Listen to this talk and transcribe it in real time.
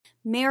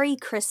Merry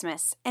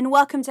Christmas, and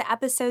welcome to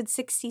episode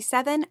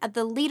 67 of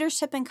the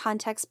Leadership in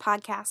Context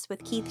podcast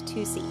with Keith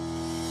Tusey.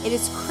 It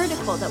is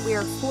critical that we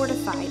are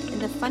fortified in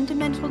the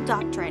fundamental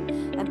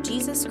doctrine of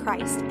Jesus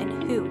Christ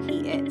and who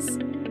He is.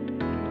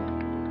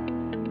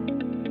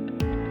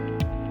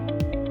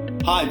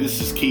 Hi,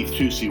 this is Keith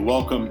Tusey.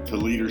 Welcome to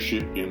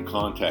Leadership in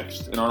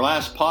Context. In our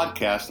last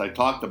podcast, I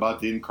talked about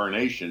the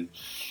incarnation,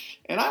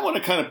 and I want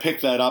to kind of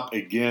pick that up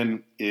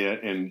again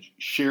and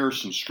share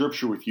some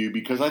scripture with you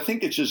because I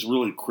think it's just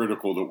really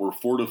critical that we're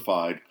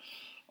fortified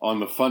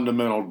on the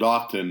fundamental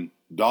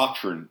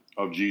doctrine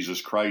of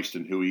Jesus Christ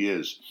and who He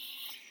is.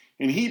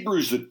 In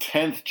Hebrews, the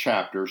 10th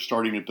chapter,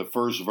 starting at the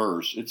first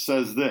verse, it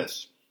says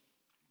this: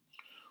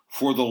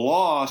 "For the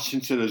law,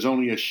 since it is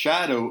only a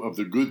shadow of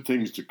the good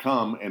things to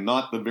come and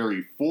not the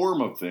very form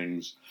of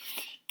things,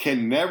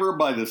 can never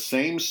by the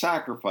same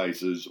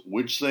sacrifices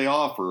which they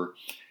offer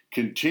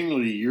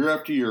continually year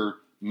after year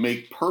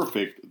make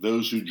perfect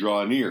those who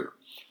draw near.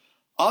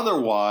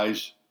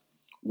 Otherwise,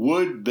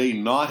 would they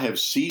not have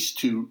ceased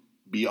to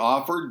be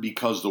offered,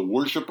 because the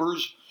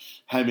worshippers,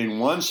 having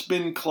once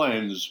been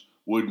cleansed,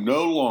 would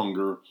no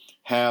longer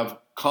have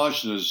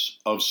consciousness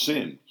of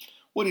sin?"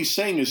 What he's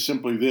saying is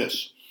simply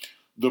this: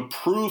 the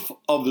proof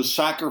of the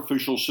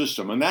sacrificial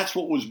system, and that's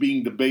what was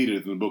being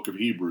debated in the book of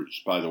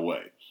Hebrews, by the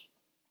way,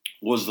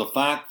 was the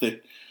fact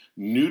that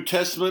New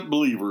Testament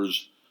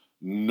believers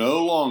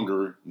no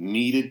longer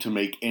needed to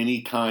make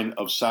any kind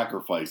of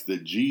sacrifice,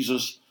 that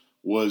Jesus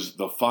was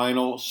the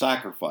final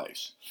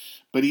sacrifice.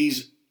 But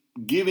he's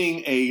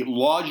giving a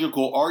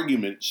logical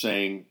argument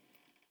saying,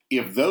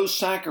 if those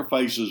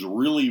sacrifices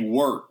really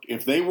worked,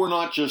 if they were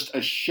not just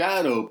a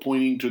shadow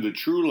pointing to the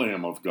true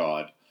Lamb of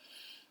God,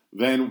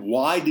 then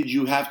why did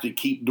you have to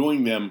keep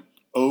doing them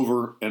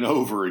over and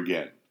over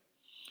again?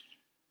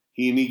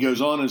 He goes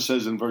on and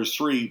says in verse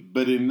 3,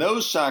 "But in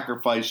those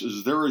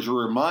sacrifices there is a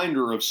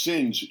reminder of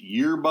sins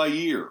year by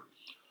year,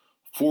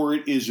 for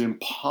it is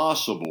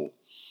impossible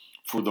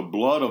for the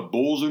blood of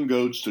bulls and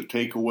goats to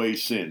take away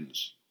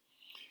sins."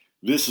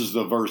 This is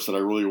the verse that I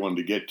really wanted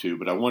to get to,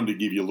 but I wanted to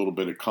give you a little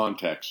bit of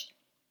context.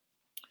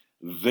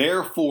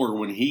 "Therefore,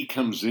 when He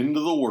comes into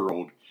the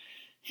world,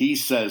 He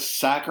says,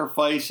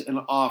 'Sacrifice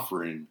and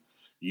offering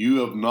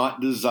you have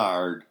not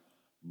desired,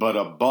 but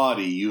a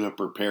body you have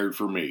prepared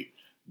for me.'"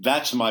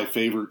 That's my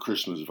favorite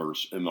Christmas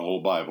verse in the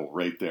whole Bible,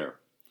 right there.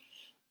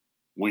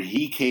 When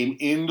He came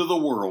into the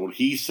world,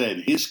 He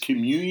said His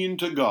communion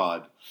to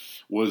God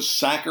was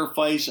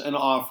sacrifice and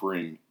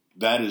offering.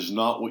 That is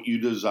not what you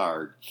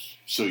desired.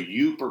 So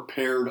you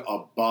prepared a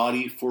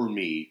body for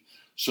me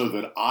so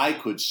that I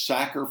could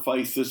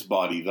sacrifice this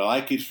body, that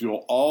I could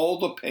feel all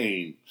the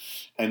pain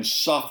and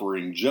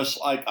suffering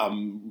just like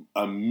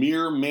a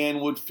mere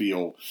man would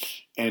feel,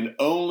 and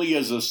only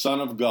as a son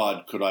of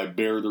God could I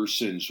bear their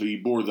sins. So He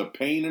bore the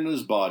pain in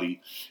His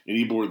body, and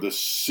He bore the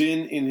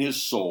sin in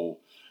His soul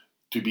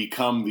to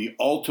become the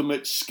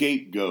ultimate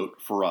scapegoat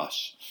for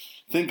us.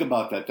 Think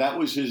about that. That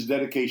was His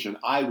dedication.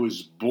 I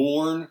was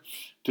born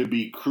to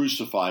be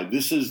crucified.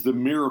 This is the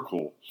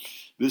miracle.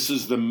 This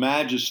is the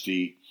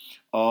majesty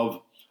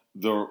of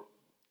the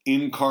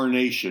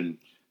incarnation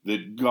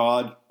that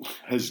God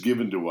has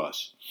given to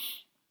us.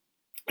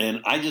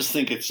 And I just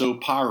think it's so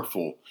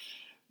powerful.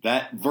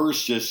 That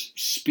verse just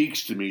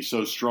speaks to me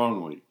so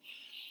strongly.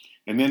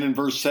 And then in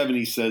verse 7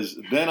 he says,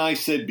 "Then I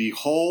said,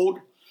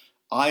 Behold,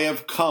 I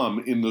have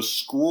come. In the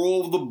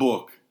scroll of the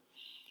book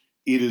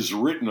it is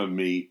written of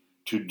me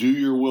to do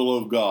your will,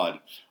 of God."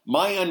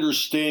 My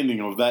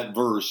understanding of that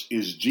verse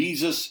is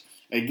Jesus,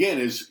 again,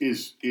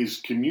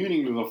 is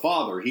communing to the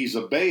Father. He's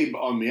a babe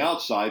on the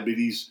outside, but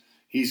he's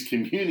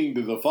communing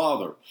to the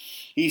Father.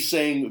 He's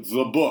saying,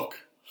 the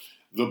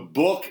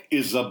book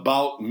is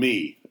about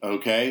me,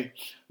 okay?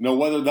 Now,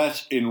 whether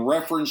that's in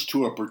reference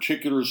to a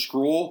particular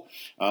scroll,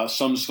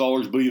 some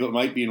scholars believe it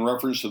might be in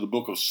reference to the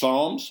book of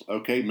Psalms,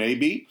 okay,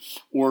 maybe.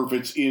 Or if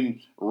it's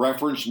in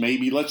reference,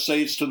 maybe, let's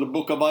say it's to the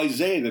book of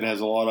Isaiah that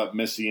has a lot of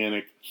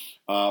messianic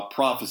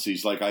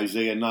prophecies, like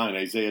Isaiah 9,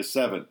 Isaiah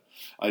 7,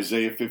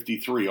 Isaiah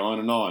 53, on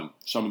and on,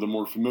 some of the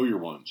more familiar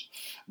ones.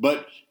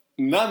 But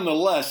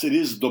nonetheless, it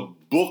is the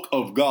book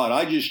of God.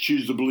 I just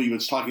choose to believe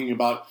it's talking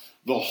about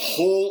the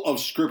whole of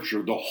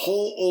Scripture. The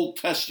whole Old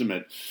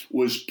Testament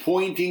was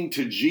pointing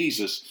to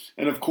Jesus.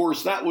 And of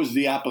course, that was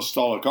the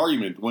apostolic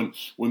argument.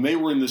 When they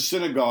were in the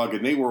synagogue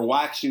and they were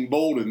waxing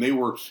bold and they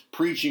were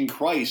preaching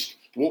Christ,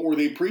 what were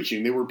they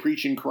preaching? They were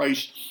preaching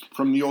Christ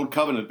from the Old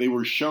Covenant. They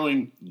were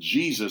showing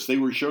Jesus. They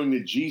were showing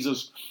that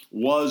Jesus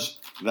was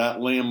that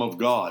Lamb of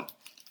God.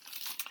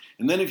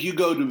 And then if you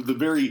go to the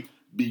very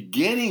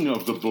beginning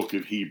of the book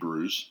of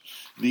Hebrews,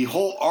 the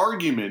whole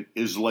argument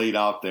is laid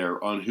out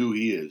there on who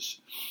He is.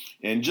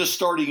 And just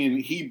starting in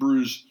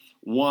Hebrews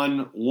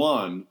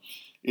 1:1,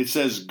 it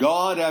says,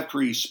 "God, after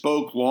He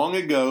spoke long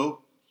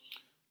ago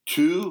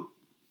to"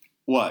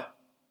 what?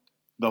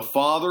 "The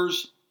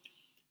fathers,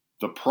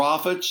 the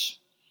prophets,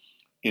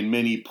 in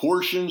many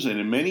portions and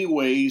in many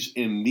ways,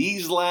 in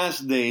these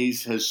last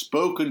days has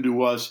spoken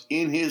to us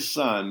in His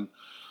Son,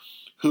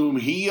 whom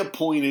He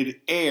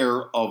appointed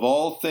heir of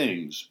all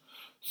things,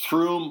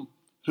 through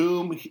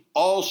whom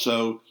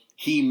also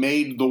he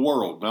made the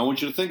world. Now I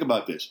want you to think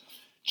about this.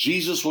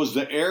 Jesus was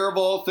the heir of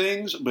all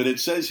things, but it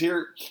says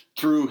here,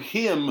 through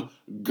him,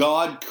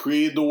 God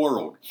created the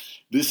world.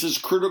 This is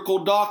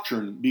critical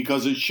doctrine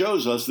because it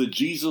shows us that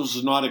Jesus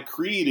is not a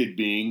created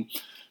being,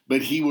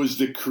 but he was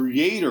the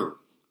creator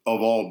of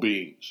all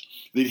beings.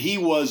 That he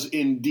was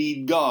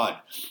indeed God.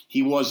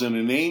 He wasn't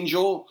an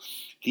angel.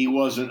 He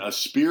wasn't a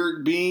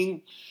spirit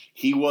being.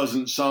 He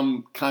wasn't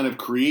some kind of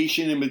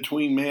creation in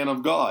between man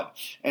of God.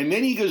 And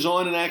then he goes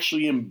on and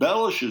actually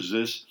embellishes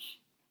this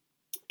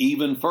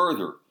even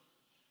further.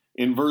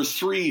 In verse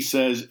 3 he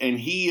says, and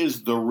he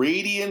is the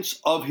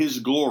radiance of his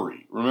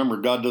glory. Remember,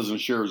 God doesn't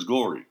share his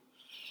glory.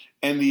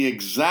 And the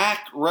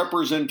exact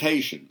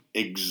representation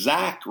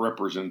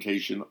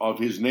of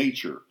his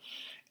nature,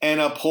 and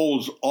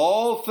upholds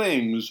all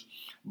things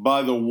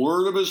by the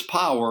word of his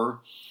power.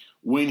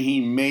 When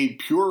he made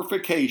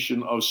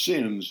purification of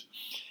sins,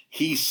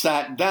 he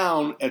sat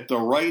down at the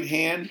right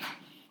hand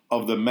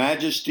of the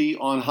majesty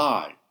on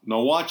high.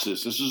 Now watch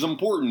this. This is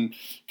important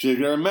to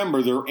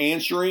remember. They're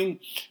answering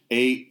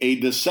a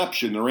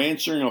deception. They're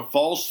answering a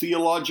false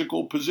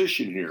theological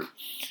position here.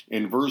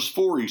 In verse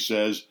 4 he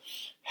says,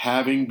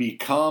 having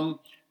become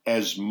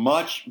as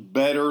much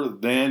better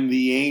than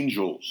the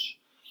angels,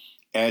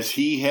 as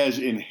he has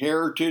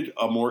inherited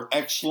a more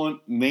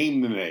excellent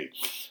name than they.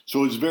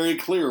 So it's very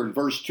clear. In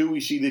verse 2 we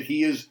see that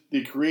he is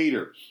the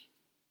creator.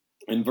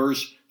 In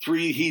verse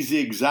 3 he's the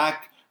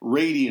exact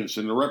radiance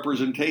and the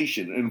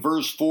representation. In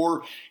verse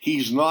 4,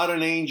 he's not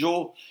an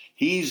angel.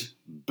 He's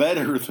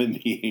better than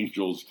the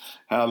angels.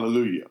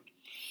 Hallelujah.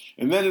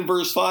 And then in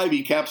verse 5,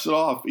 he caps it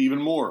off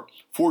even more.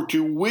 For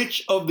to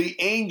which of the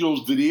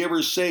angels did he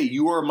ever say,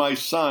 you are my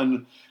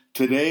son,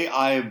 today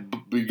I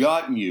have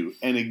begotten you,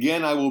 and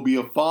again I will be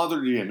a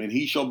father to him, and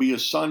he shall be a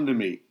son to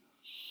me.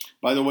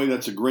 By the way,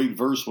 that's a great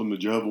verse when the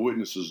Jehovah's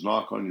Witnesses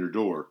knock on your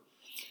door.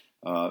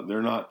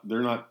 They're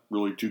not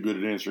really too good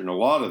at answering a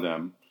lot of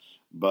them,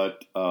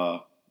 but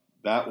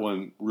that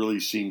one really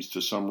seems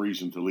to some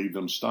reason to leave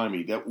them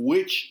stymied. At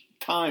which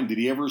time did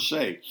he ever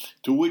say?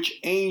 To which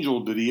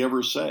angel did he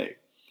ever say,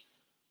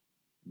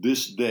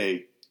 this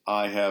day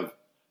I have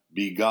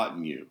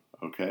begotten you?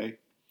 Okay?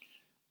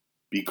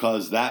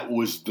 Because that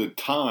was the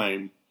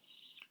time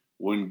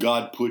when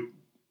God put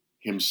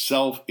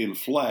himself in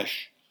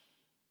flesh.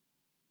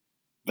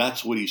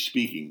 That's what he's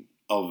speaking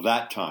of,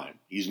 that time.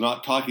 He's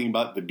not talking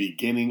about the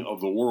beginning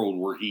of the world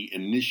where he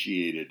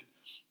initiated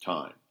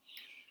time.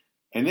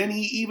 And then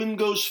he even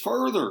goes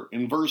further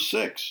in verse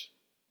 6.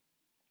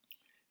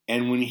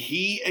 And when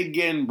he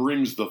again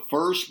brings the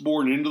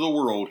firstborn into the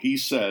world, he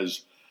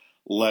says,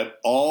 let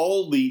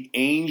all the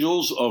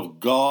angels of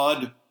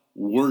God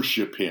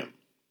worship him.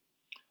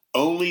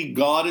 Only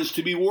God is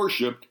to be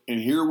worshiped, and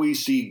here we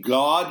see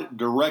God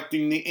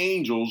directing the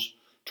angels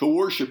to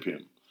worship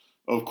him.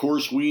 Of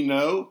course, we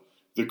know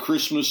the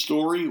Christmas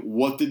story.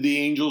 What did the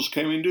angels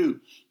come and do?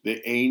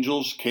 The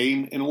angels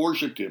came and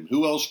worshiped him.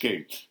 Who else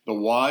came? The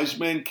wise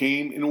men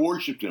came and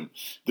worshiped him.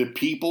 The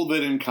people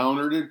that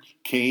encountered him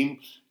came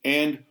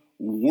and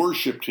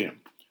worshiped him.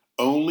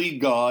 Only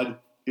God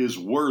is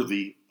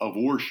worthy of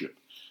worship.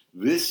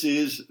 This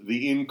is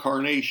the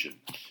incarnation.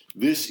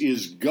 This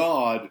is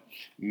God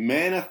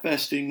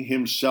manifesting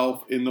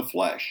himself in the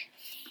flesh.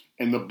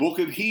 And the book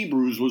of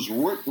Hebrews was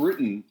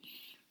written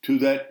to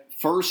that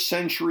first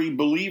century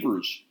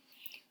believers,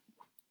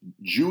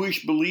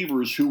 Jewish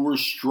believers who were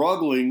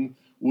struggling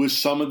with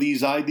some of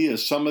these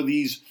ideas, some of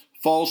these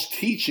false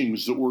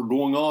teachings that were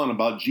going on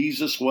about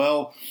Jesus.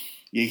 Well,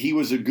 yeah, he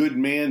was a good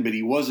man, but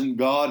he wasn't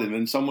God. And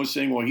then someone was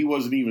saying, well, he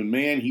wasn't even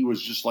man. He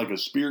was just like a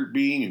spirit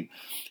being. And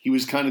he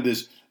was kind of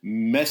this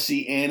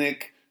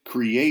messianic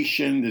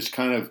creation, this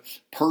kind of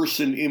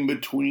person in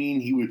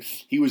between.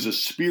 He was a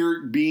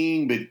spirit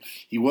being, but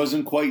he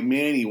wasn't quite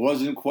man. He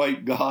wasn't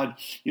quite God.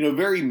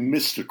 Very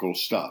mystical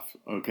stuff,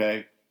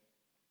 okay?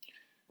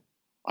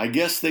 I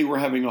guess they were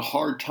having a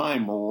hard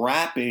time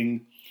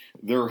wrapping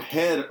their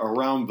head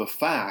around the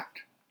fact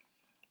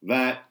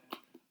that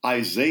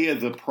Isaiah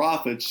the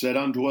prophet said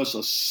unto us,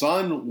 a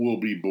son will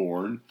be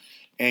born,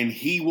 and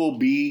he will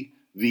be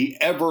the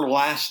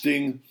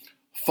everlasting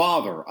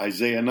Father,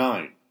 Isaiah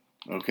 9.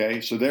 Okay,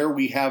 so there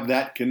we have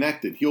that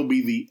connected. He'll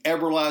be the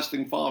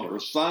everlasting Father.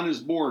 A son is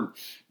born,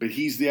 but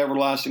he's the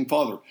everlasting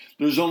Father.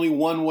 There's only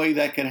one way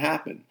that can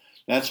happen.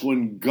 That's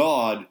when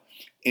God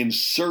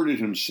inserted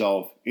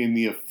himself in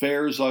the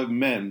affairs of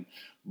men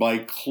by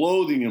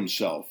clothing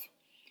himself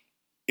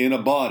in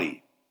a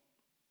body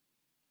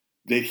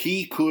that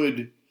he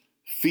could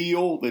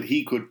feel, that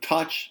he could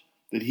touch,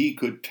 that he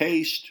could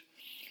taste,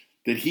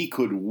 that he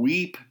could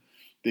weep,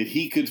 that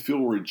he could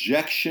feel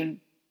rejection,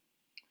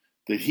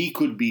 that he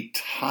could be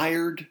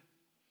tired,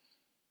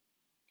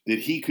 that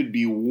he could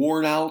be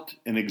worn out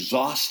and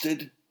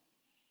exhausted,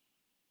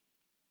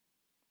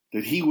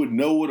 that he would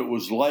know what it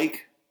was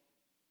like.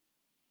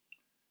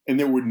 And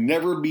there would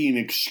never be an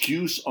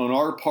excuse on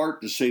our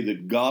part to say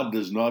that God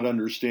does not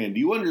understand. Do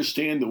you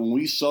understand that when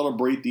we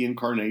celebrate the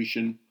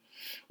incarnation,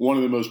 one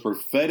of the most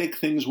prophetic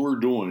things we're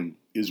doing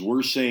is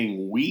we're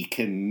saying we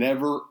can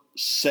never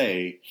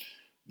say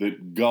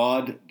that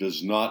God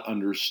does not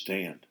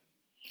understand,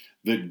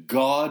 that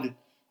God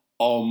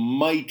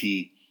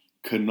Almighty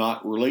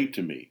cannot relate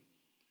to me.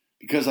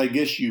 Because I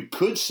guess you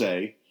could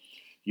say,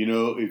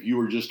 if you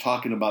were just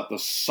talking about the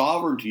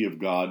sovereignty of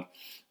God,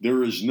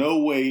 there is no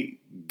way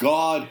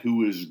God,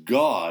 who is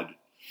God,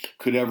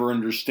 could ever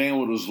understand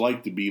what it was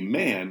like to be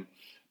man.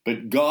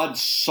 But God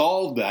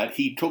solved that.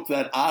 He took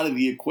that out of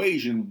the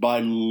equation by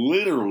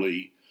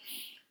literally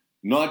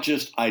not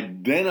just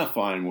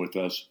identifying with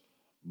us,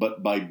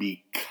 but by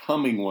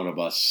becoming one of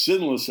us,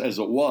 sinless as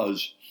it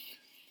was,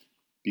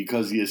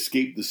 because he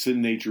escaped the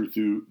sin nature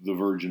through the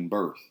virgin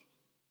birth.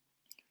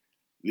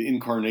 The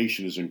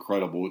incarnation is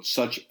incredible. It's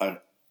such a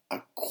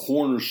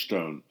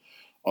cornerstone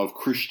of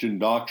Christian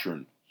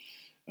doctrine.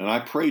 And I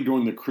pray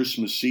during the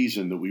Christmas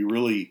season that we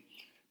really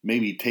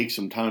maybe take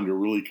some time to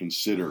really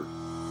consider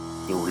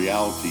the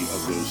reality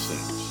of those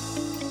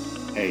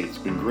things. Hey, it's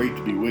been great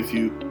to be with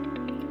you.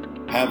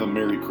 Have a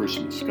Merry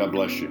Christmas. God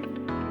bless you.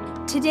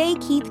 Today,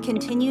 Keith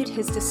continued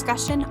his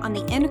discussion on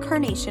the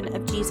incarnation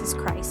of Jesus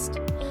Christ.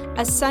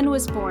 A son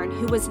was born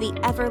who was the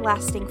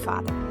everlasting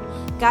Father.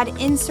 God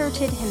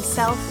inserted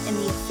himself in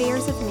the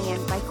affairs of man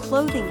by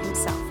clothing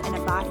himself in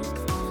a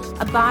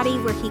body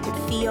where he could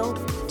feel,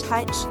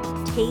 touch,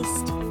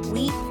 taste,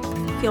 weep,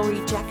 feel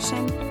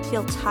rejection,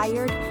 feel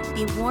tired,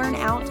 be worn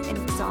out and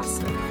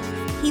exhausted.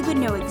 He would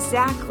know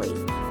exactly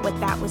what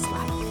that was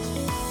like.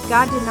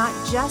 God did not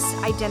just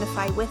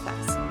identify with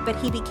us, but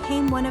he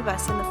became one of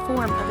us in the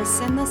form of a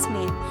sinless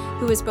man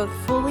who is both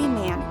fully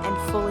man and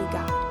fully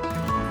God.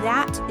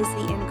 That is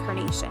the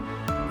incarnation.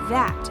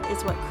 That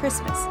is what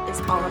Christmas is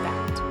all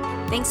about.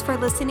 Thanks for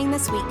listening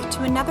this week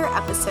to another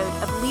episode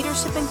of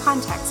Leadership in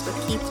Context with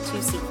Keith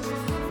Tusey.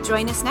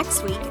 Join us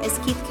next week as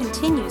Keith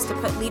continues to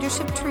put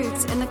leadership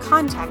truths in the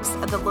context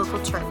of the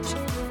local church.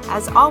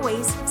 As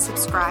always,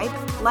 subscribe,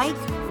 like,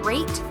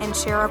 rate, and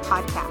share our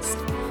podcast.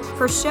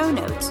 For show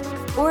notes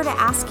or to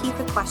ask Keith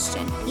a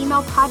question,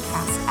 email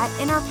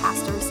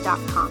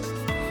podcast@innerpastors.com.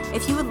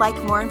 If you would like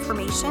more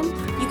information,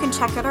 you can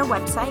check out our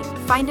website,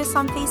 find us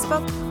on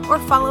Facebook, or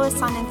follow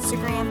us on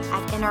Instagram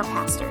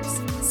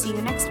 @innerpastors. See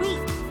you next week.